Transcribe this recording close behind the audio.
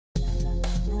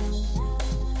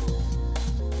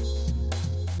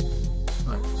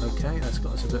Okay, that's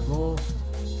got us a bit more.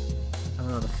 And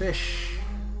another fish.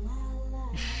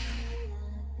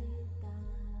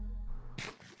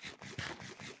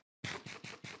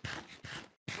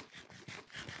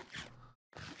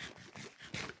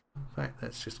 In fact,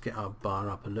 let's just get our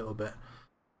bar up a little bit.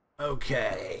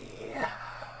 Okay.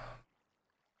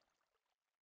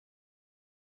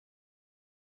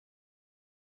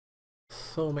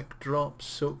 Thermic drop,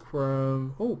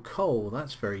 silkworm. Oh, coal.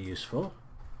 That's very useful.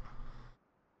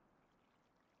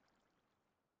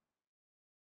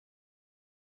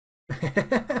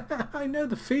 I know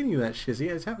the feeling of that shizzy.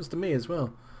 It happens to me as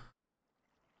well.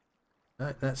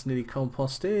 Right, that's nearly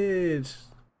composted.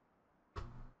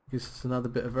 Gives us another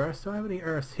bit of earth. Do I have any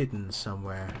earth hidden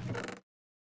somewhere?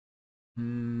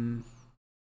 I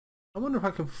wonder if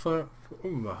I can.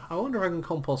 I wonder if I can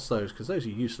compost those, because those are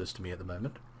useless to me at the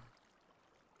moment.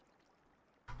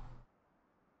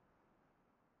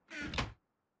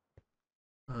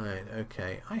 Right.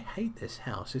 Okay. I hate this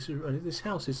house. This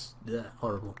house is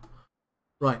horrible.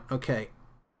 Right. Okay.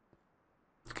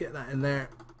 Let's get that in there.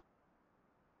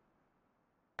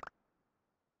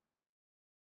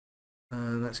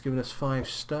 And that's given us 5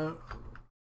 stone.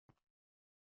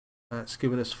 That's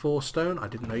given us 4 stone. I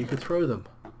didn't know you could throw them.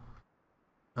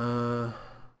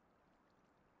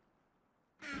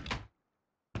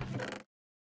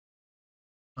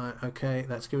 Right, okay,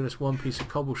 that's given us 1 piece of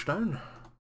cobblestone.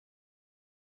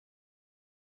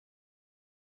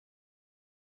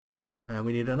 And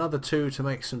we need another 2 to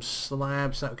make some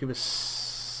slabs. That will give us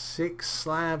 6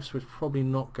 slabs, which is probably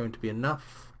not going to be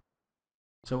enough.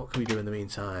 So what can we do in the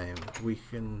meantime? We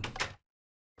can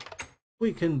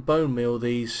bone meal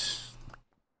these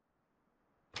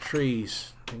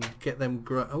trees and get them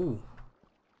grow. Oh,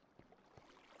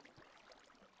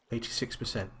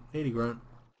 86%, nearly grown.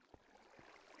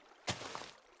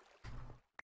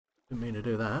 Didn't mean to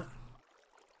do that.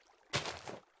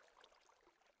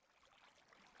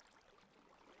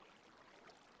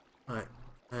 Right,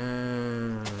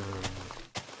 and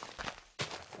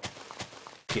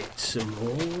get some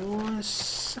more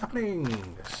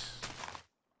saplings.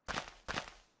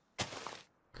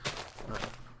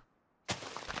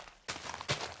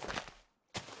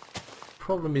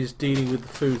 Problem is dealing with the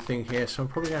food thing here, so I'm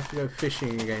probably going to have to go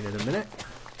fishing again in a minute.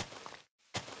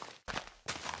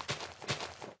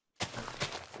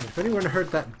 If anyone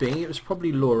heard that bing, it was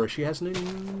probably Laura. She has an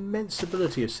immense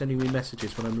ability of sending me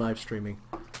messages when I'm live streaming.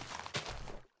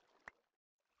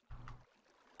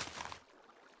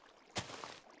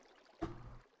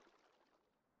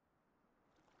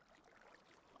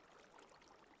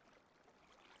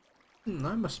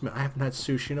 I must admit, I haven't had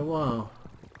sushi in a while.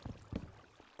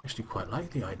 Actually quite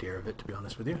like the idea of it, to be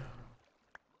honest with you.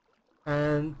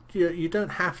 And you don't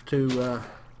have to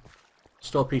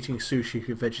stop eating sushi if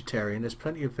you're vegetarian. There's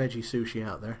plenty of veggie sushi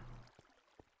out there.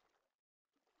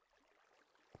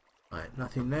 Right,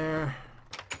 nothing there.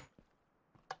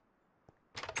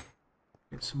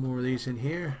 Get some more of these in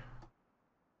here.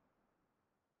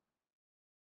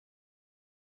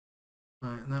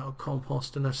 Right, and that'll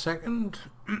compost in a second.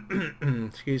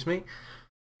 Excuse me.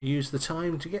 Use the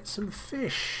time to get some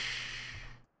fish.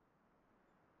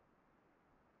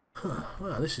 Huh,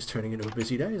 well, this is turning into a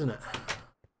busy day, isn't it?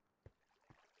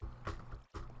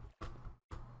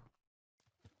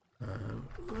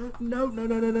 No, no, no,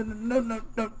 no, no, no, no, no,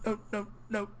 no, no, no, no,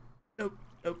 no, no,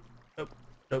 no,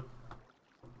 no,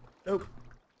 no.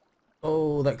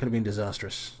 Oh, that could have been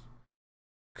disastrous.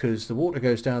 Because the water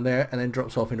goes down there and then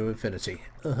drops off into infinity.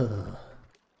 Ugh.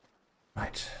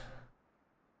 Right.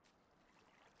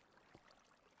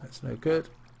 That's no good.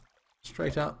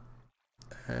 Straight up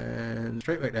and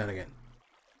straight back down again.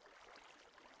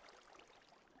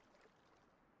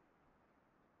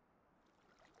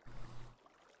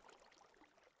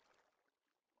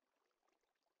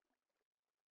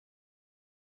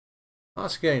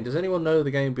 Ask again, does anyone know the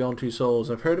game Beyond Two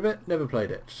Souls? I've heard of it, never played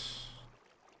it.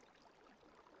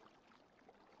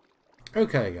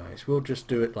 Okay guys, we'll just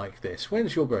do it like this.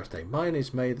 When's your birthday? Mine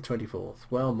is May the 24th.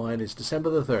 Well, mine is December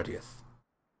the 30th.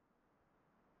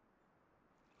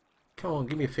 Come on,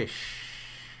 give me a fish.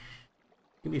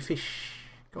 Give me a fish.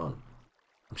 Come on.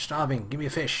 I'm starving. Give me a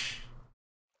fish.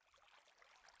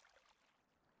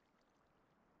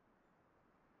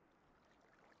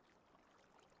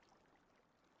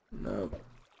 No.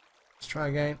 Let's try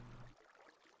again.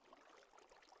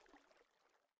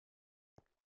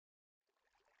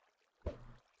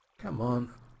 Come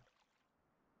on.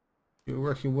 You were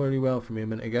working really well for me a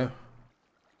minute ago.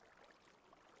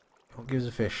 What gives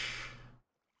a fish?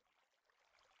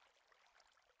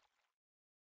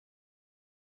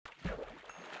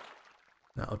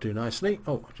 That'll do nicely.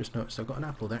 Oh, I just noticed I've got an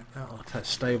apple there. That'll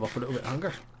stave off a little bit of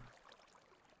hunger.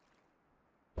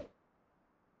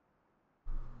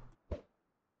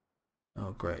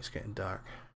 Oh great, it's getting dark.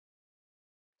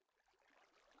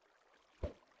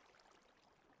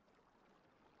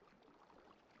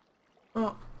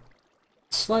 Well,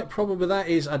 slight problem with that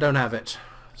is I don't have it.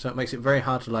 So it makes it very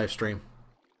hard to live stream.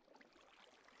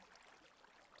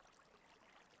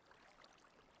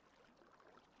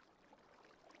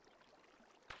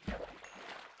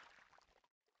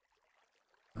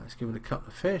 Let's give it a couple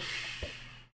of fish.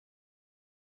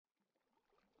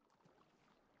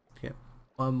 Get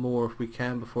one more if we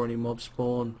can before any mobs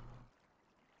spawn.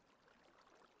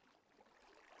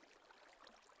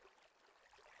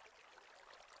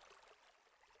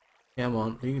 Come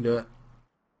on, you can do it.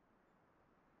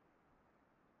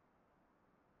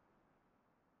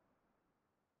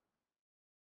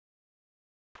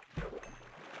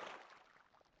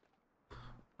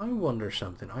 I wonder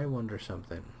something.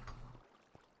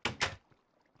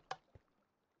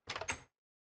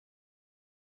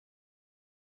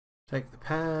 Take the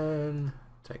pan,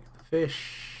 take the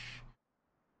fish.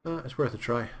 It's worth a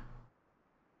try.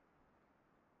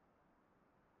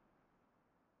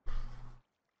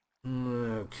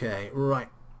 Okay, right.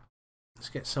 Let's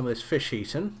get some of this fish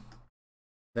eaten.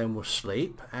 Then we'll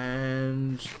sleep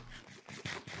and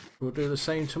we'll do the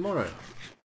same tomorrow.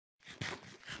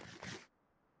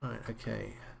 Right,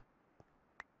 okay.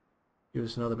 Give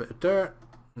us another bit of dirt.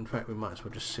 In fact, we might as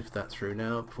well just sift that through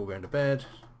now before going to bed.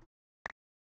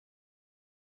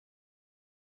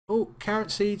 Oh,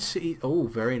 carrot seeds. Oh,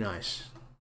 very nice.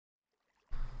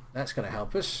 That's going to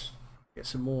help us get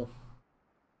some more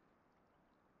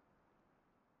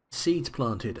seeds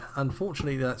planted.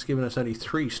 Unfortunately, that's given us only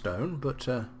 3 stone, but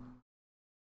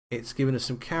it's given us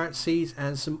some carrot seeds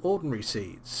and some ordinary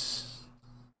seeds,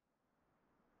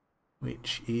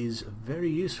 which is very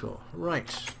useful.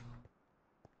 Right.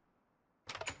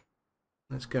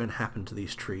 Let's go and happen to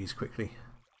these trees quickly.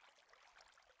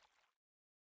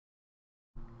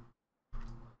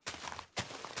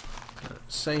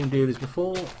 Same deal as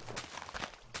before.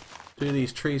 Do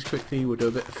these trees quickly, we'll do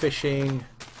a bit of fishing,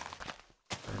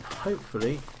 and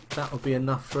hopefully that will be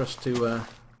enough for us to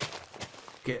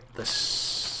get the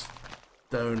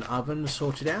stone oven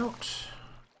sorted out.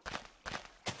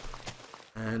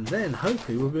 And then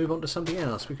hopefully we'll move on to something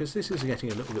else, because this is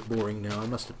getting a little bit boring now, I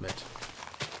must admit.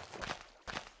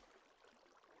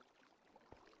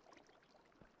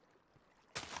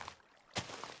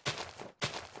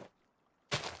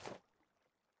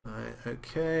 Right,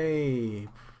 okay.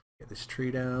 Get this tree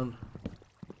down.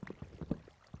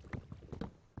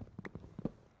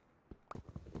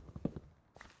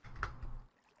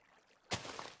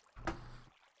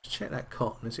 Check that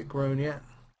cotton. Is it grown yet?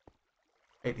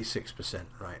 86%,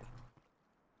 right.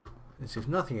 As if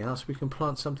nothing else, we can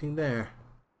plant something there.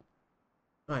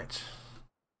 Right.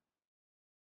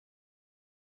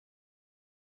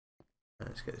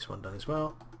 Let's get this one done as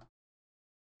well.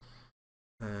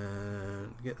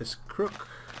 And get this crook.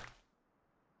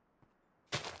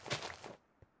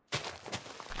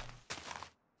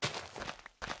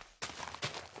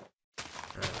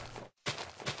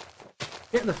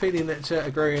 Getting the feeling that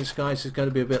Agrarian Skies is going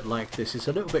to be a bit like this. It's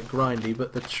a little bit grindy,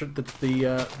 but the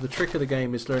trick of the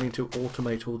game is learning to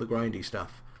automate all the grindy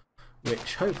stuff,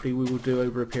 which hopefully we will do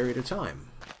over a period of time.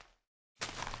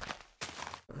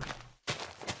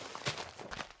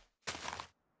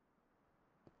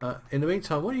 In the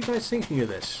meantime, what are you guys thinking of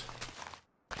this?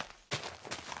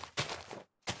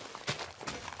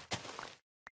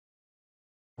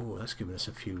 Oh, that's given us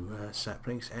a few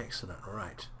saplings. Excellent.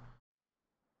 Right.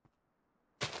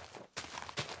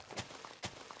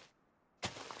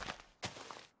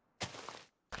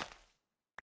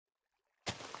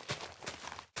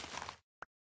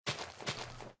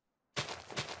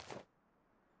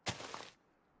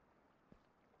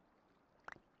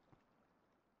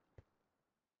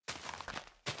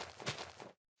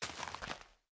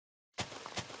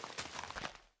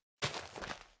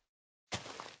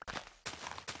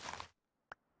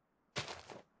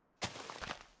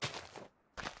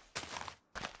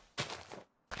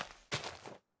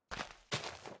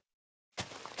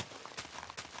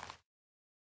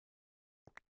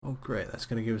 Oh great, that's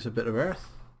going to give us a bit of earth.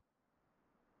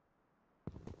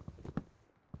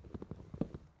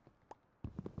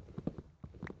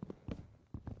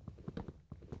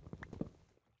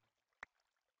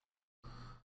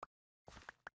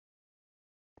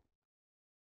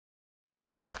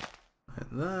 Like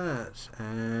that,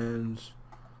 and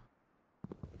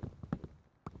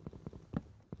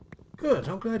good,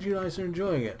 I'm glad you guys are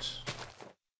enjoying it.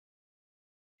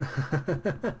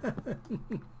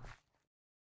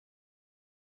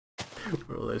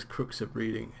 Where all those crooks are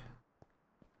breeding.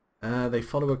 They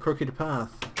follow a crooked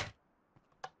path.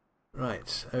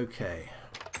 Right, okay.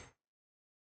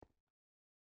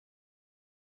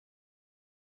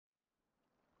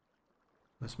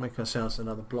 Let's make ourselves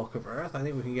another block of earth. I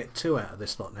think we can get 2 out of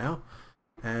this lot now.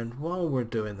 And while we're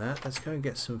doing that, let's go and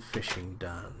get some fishing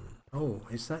done. Oh,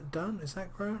 is that done? Is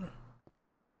that grown?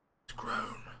 It's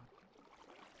grown.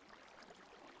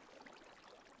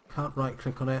 Can't right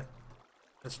click on it.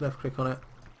 Let's left click on it.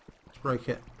 Let's break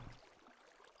it.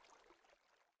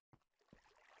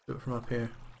 Do it from up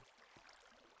here.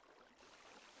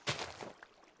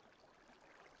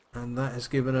 And that has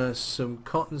given us some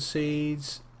cotton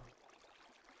seeds.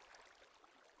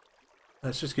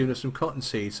 That's just given us some cotton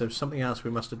seeds, so something else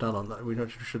we must have done on that. We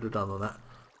should have done on that.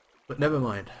 But never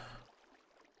mind.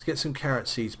 Let's get some carrot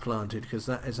seeds planted, because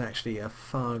that is actually a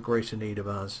far greater need of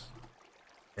ours.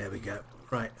 There we go.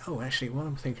 Right. Oh, actually, while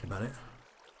I'm thinking about it...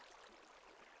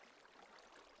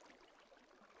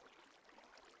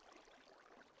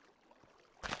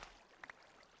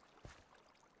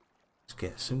 let's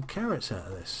get some carrots out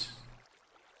of this.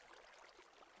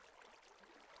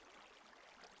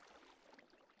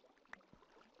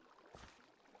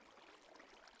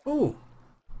 Oh!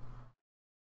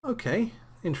 Okay.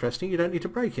 Interesting. You don't need to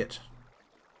break it.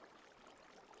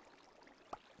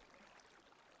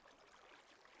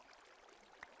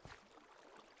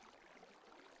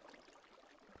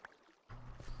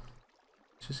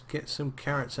 Just get some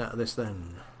carrots out of this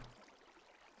then.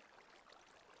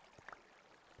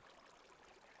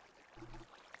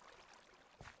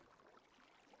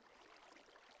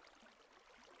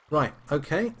 Right,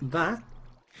 okay, that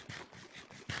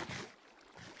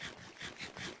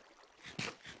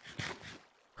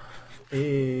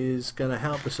is going to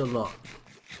help us a lot.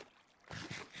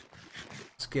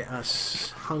 Let's get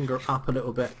us hunger up a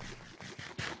little bit.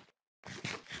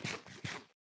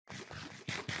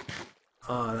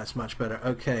 Ah, that's much better.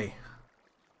 Okay.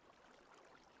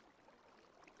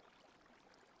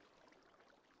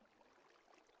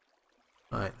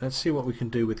 Right, let's see what we can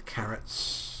do with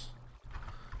carrots.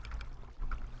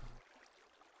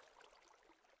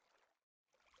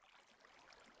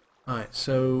 Alright,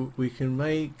 so we can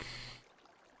make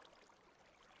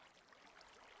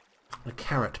a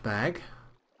carrot bag.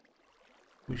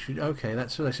 We should, okay,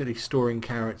 that's basically storing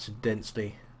carrots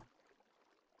densely.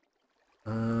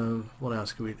 What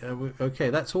else can we, okay,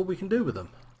 that's all we can do with them.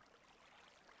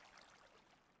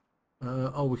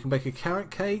 Oh, we can make a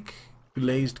carrot cake,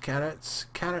 glazed carrots,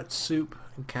 carrot soup,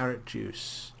 and carrot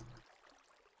juice.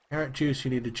 Carrot juice,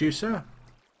 you need a juicer.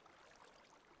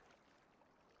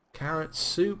 Carrot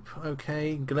soup,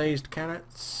 okay, glazed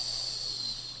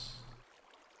carrots.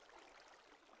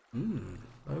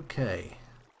 Okay.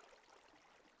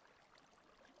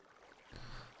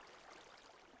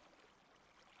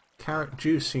 Carrot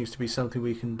juice seems to be something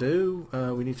we can do.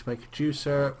 We need to make a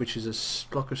juicer, which is a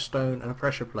block of stone and a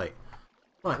pressure plate.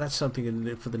 Right, that's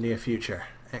something for the near future.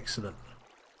 Excellent.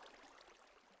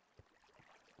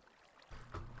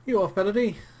 You off,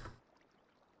 Melody?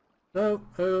 No?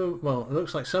 Oh, well, it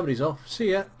looks like somebody's off.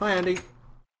 See ya. Bye, Andy.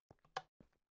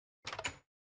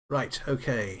 Right,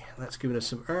 okay. That's giving us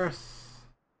some earth.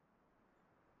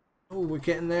 Oh, we're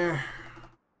getting there.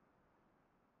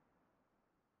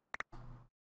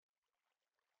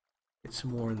 Get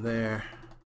some more in there.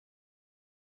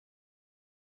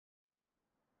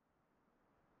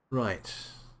 Right.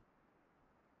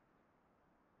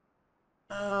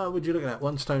 Would you look at that?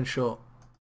 1 stone short.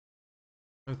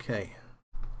 Okay.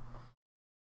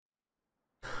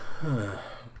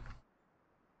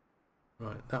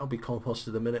 Right, that'll be composted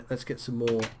in a minute. Let's get some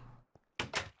more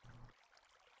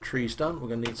trees done. We're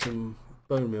going to need some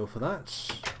bone meal for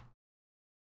that.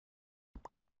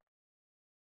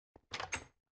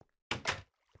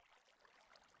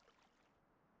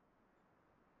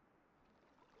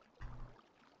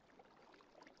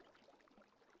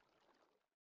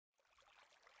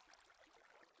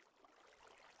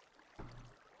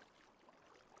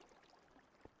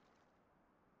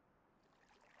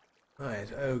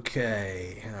 Right,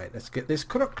 okay. Alright, let's get this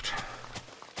cooked.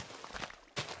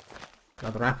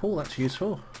 Another apple, that's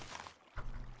useful.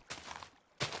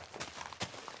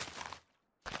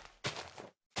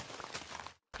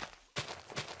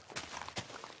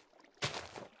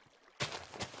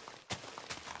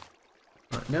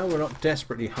 Right, now we're not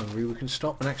desperately hungry, we can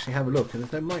stop and actually have a look, and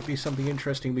there might be something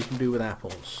interesting we can do with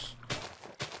apples.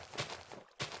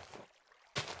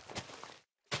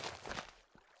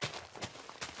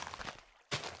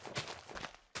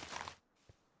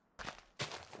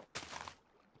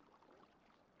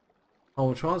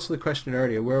 Oh, to answer the question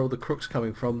earlier, where are all the crooks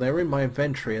coming from? They're in my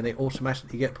inventory and they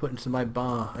automatically get put into my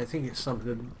bar. I think it's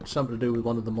something to do with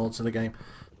one of the mods in the game.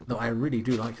 Though I really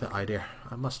do like that idea,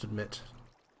 I must admit.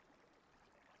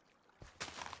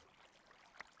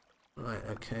 Right,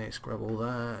 okay, let's grab all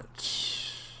that.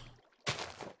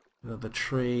 Another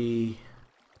tree.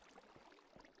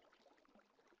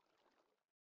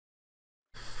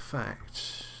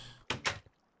 Fact.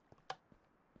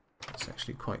 That's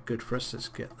actually quite good for us. Let's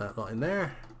get that lot in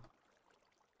there.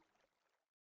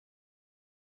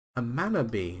 A mana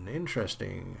bean,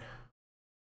 interesting.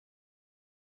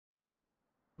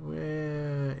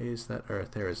 Where is that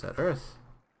earth? There is that earth.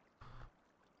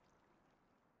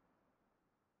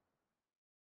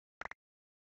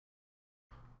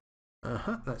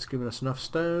 That's given us enough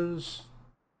stones.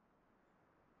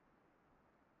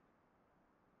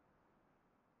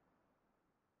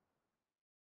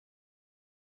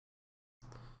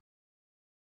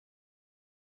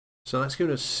 So that's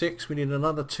given us 6. We need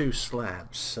another 2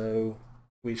 slabs. So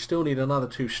we still need another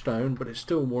 2 stone, but it's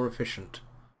still more efficient.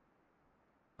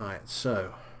 Alright,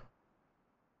 so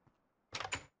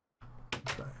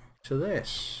back to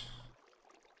this.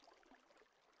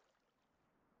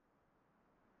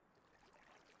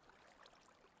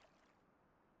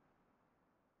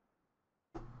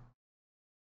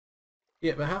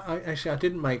 Yeah, but actually I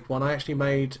didn't make one. I actually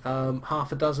made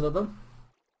half a dozen of them.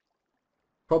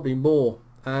 Probably more.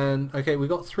 And okay, we've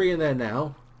got 3 in there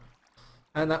now.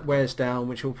 And that wears down,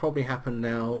 which will probably happen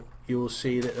now. You'll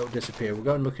see that it'll disappear. We'll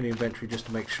go and look in the inventory just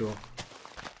to make sure.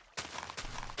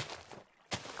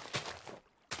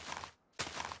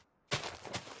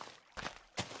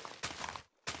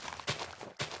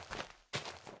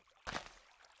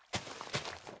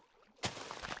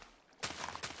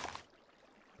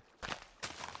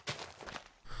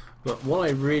 But what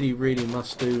I really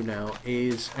must do now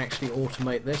is actually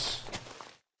automate this.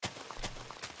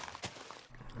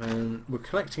 And we're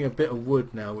collecting a bit of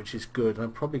wood now, which is good.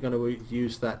 I'm probably going to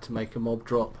use that to make a mob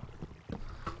drop.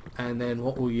 And then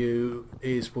what we'll use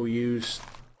is we'll use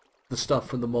the stuff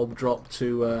from the mob drop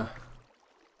to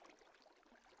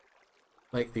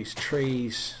make these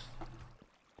trees.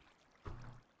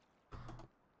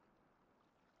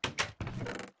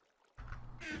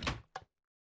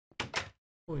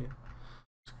 Oh yeah.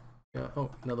 Yeah.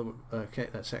 Oh, another one. Okay,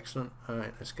 that's excellent. All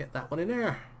right, let's get that one in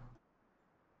there.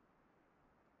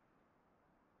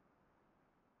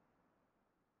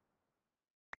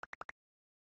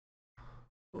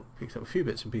 Oh, picked up a few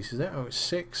bits and pieces there. Oh, it's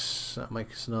 6. That'll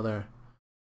make us another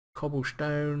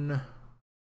cobblestone.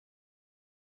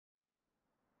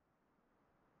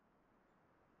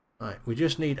 Right, we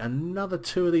just need another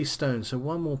 2 of these stones, so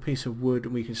 1 more piece of wood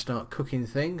and we can start cooking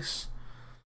things,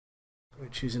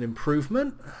 which is an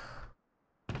improvement.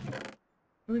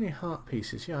 How many heart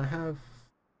pieces? Yeah, I have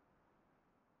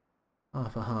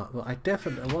half a heart. Well,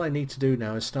 what I need to do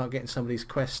now is start getting some of these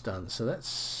quests done, so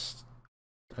that's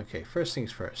okay. First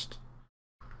things first.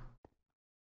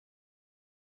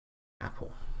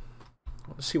 Apple.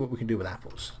 Let's see what we can do with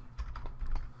apples.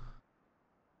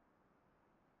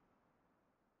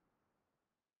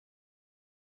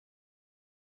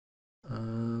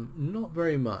 Not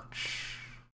very much.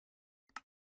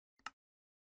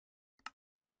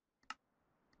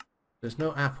 There's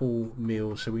no apple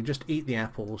meal, so we just eat the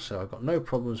apples, so I've got no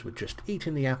problems with just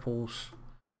eating the apples.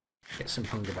 Get some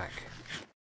hunger back.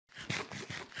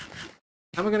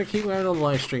 Am I going to keep going on the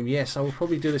live stream? Yes, I will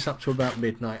probably do this up to about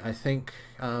midnight, I think.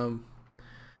 Getting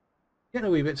a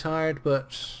wee bit tired,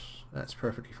 but that's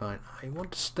perfectly fine. I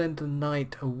want to spend the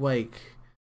night awake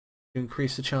to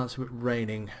increase the chance of it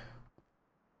raining.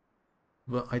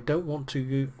 But I don't want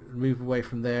to move away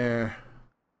from there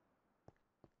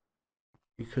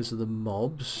because of the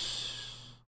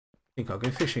mobs. I think I'll go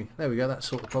fishing. There we go, that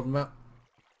sort the problem out.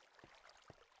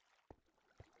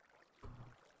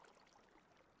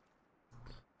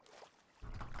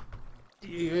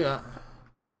 Yeah.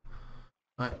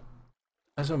 Right.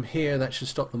 As I'm here, that should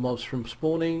stop the mobs from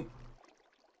spawning.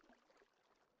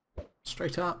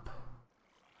 Straight up.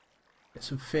 Get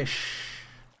some fish.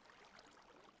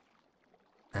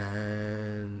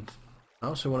 And I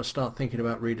also want to start thinking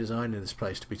about redesigning this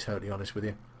place, to be totally honest with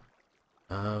you.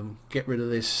 Get rid of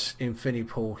this infinity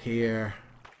pool here.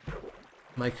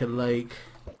 Make a lake.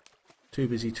 Too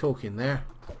busy talking there.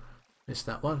 Missed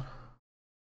that one.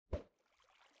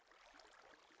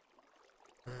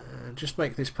 And just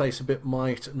make this place a bit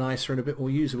nicer and a bit more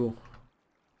usable.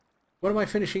 When am I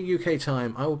finishing UK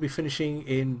time? I will be finishing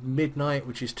in midnight,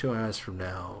 which is 2 hours from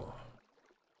now.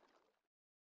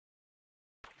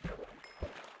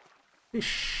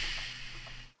 Fish.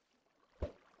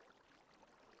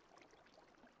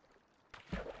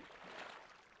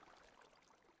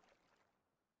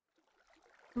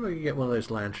 Maybe we could get one of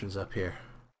those lanterns up here.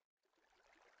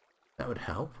 That would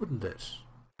help, wouldn't it?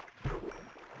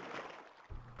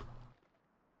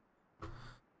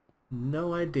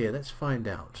 No idea. Let's find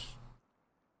out.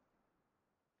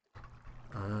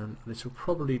 And this will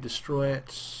probably destroy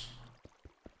it.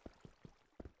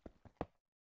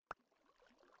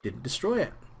 Didn't destroy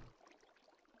it.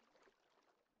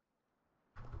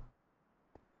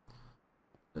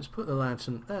 Let's put the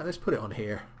lantern... let's put it on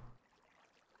here.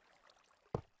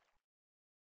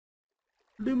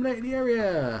 Illuminate the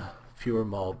area! Fewer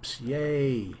mobs.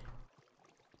 Yay!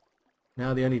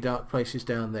 Now the only dark place is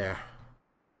down there.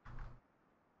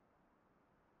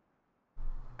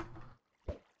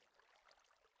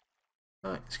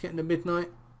 Right, it's getting to midnight.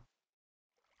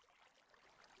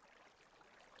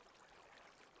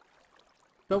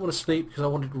 Don't want to sleep because I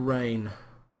wanted rain.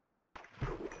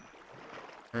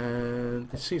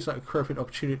 And it seems like a perfect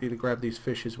opportunity to grab these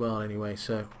fish as well anyway,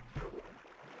 so...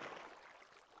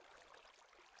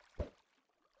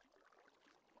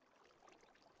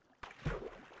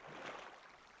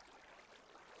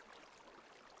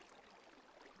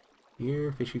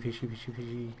 Here, fishy, fishy, fishy,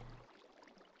 fishy.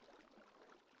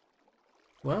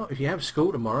 Well, if you have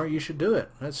school tomorrow, you should do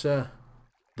it. That's the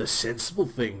sensible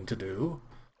thing to do.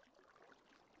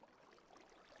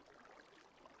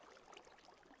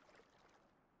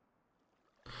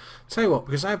 Tell you what,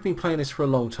 because I've been playing this for a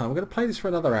long time, I'm going to play this for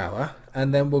another hour,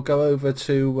 and then we'll go over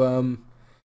to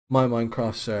my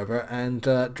Minecraft server, and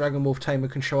Dragon Wolf Tamer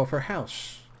can show off her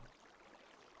house.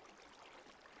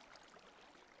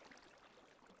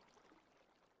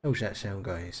 How's that sound,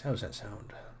 guys? How's that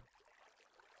sound?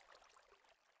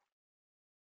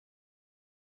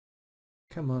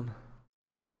 Come on.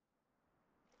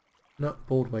 No,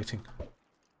 bored waiting.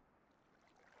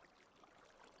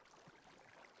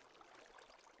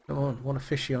 Come on, want a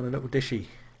fishy on a little dishy.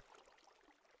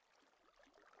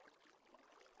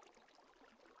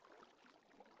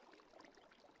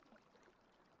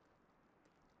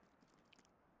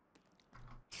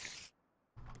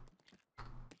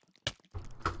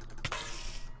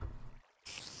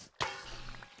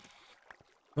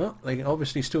 Well, they can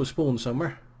obviously still spawn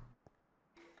somewhere.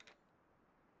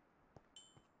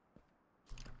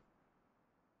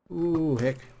 Ooh,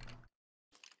 heck.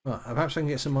 Right, perhaps I can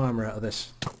get some armour out of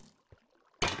this.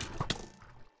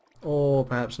 Or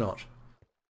perhaps not.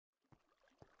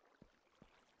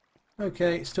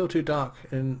 Okay, it's still too dark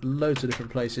in loads of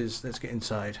different places. Let's get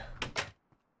inside.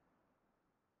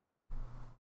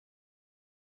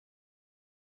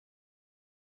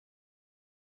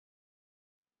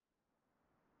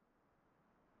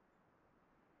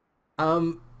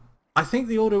 I think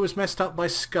the order was messed up by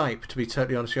Skype, to be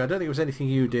totally honest with you. I don't think it was anything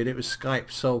you did. It was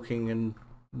Skype sulking and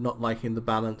not liking the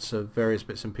balance of various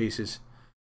bits and pieces.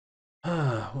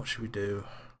 What should we do?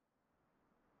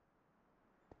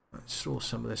 Let's store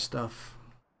some of this stuff.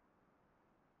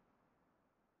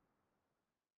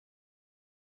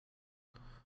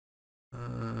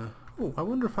 Oh, I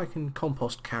wonder if I can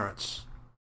compost carrots.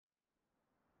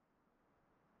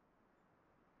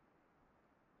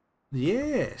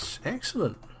 Yes,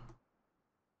 excellent.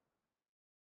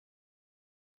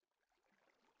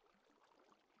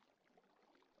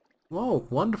 Whoa,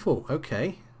 wonderful.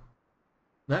 Okay.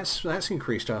 That's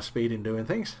increased our speed in doing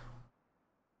things.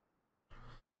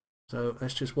 So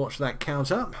let's just watch that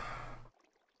count up.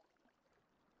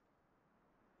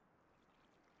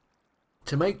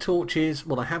 To make torches,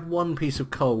 well, I have one piece of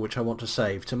coal which I want to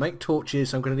save. To make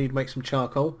torches, I'm going to need to make some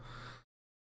charcoal.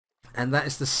 And that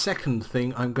is the second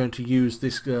thing I'm going to use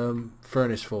this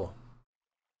furnace for.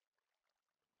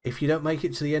 If you don't make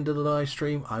it to the end of the live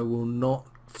stream, I will not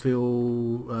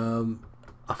feel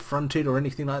affronted or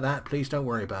anything like that. Please don't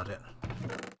worry about it.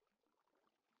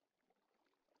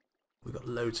 We've got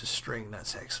loads of string.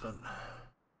 That's excellent.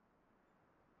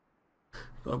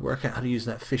 Got to work out how to use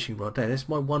that fishing rod there. That's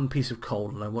my one piece of coal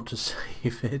and I want to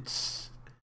save it.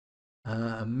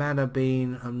 A mana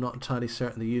bean, I'm not entirely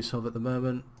certain the use of at the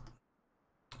moment.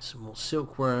 Some more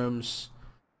silkworms.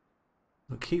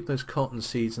 I'll keep those cotton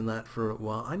seeds and that for a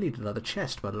while. I need another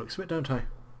chest by the looks of it, don't I?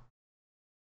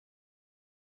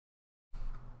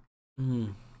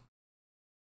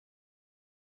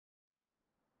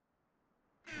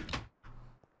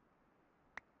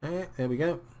 There we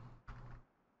go.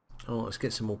 Oh, let's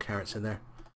get some more carrots in there.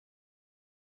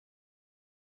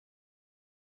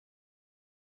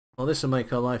 Well, this will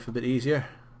make our life a bit easier.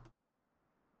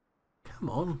 Come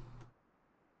on.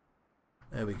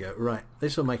 There we go. Right,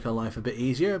 this will make our life a bit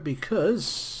easier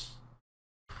because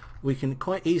we can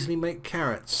quite easily make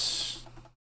carrots.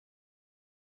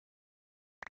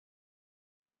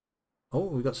 Oh,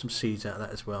 we got some seeds out of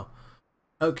that as well.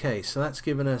 Okay, so that's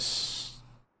given us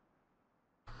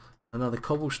another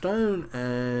cobblestone,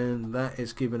 and that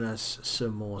is giving us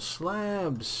some more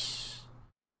slabs.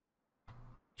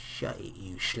 Shut it,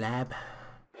 you slab.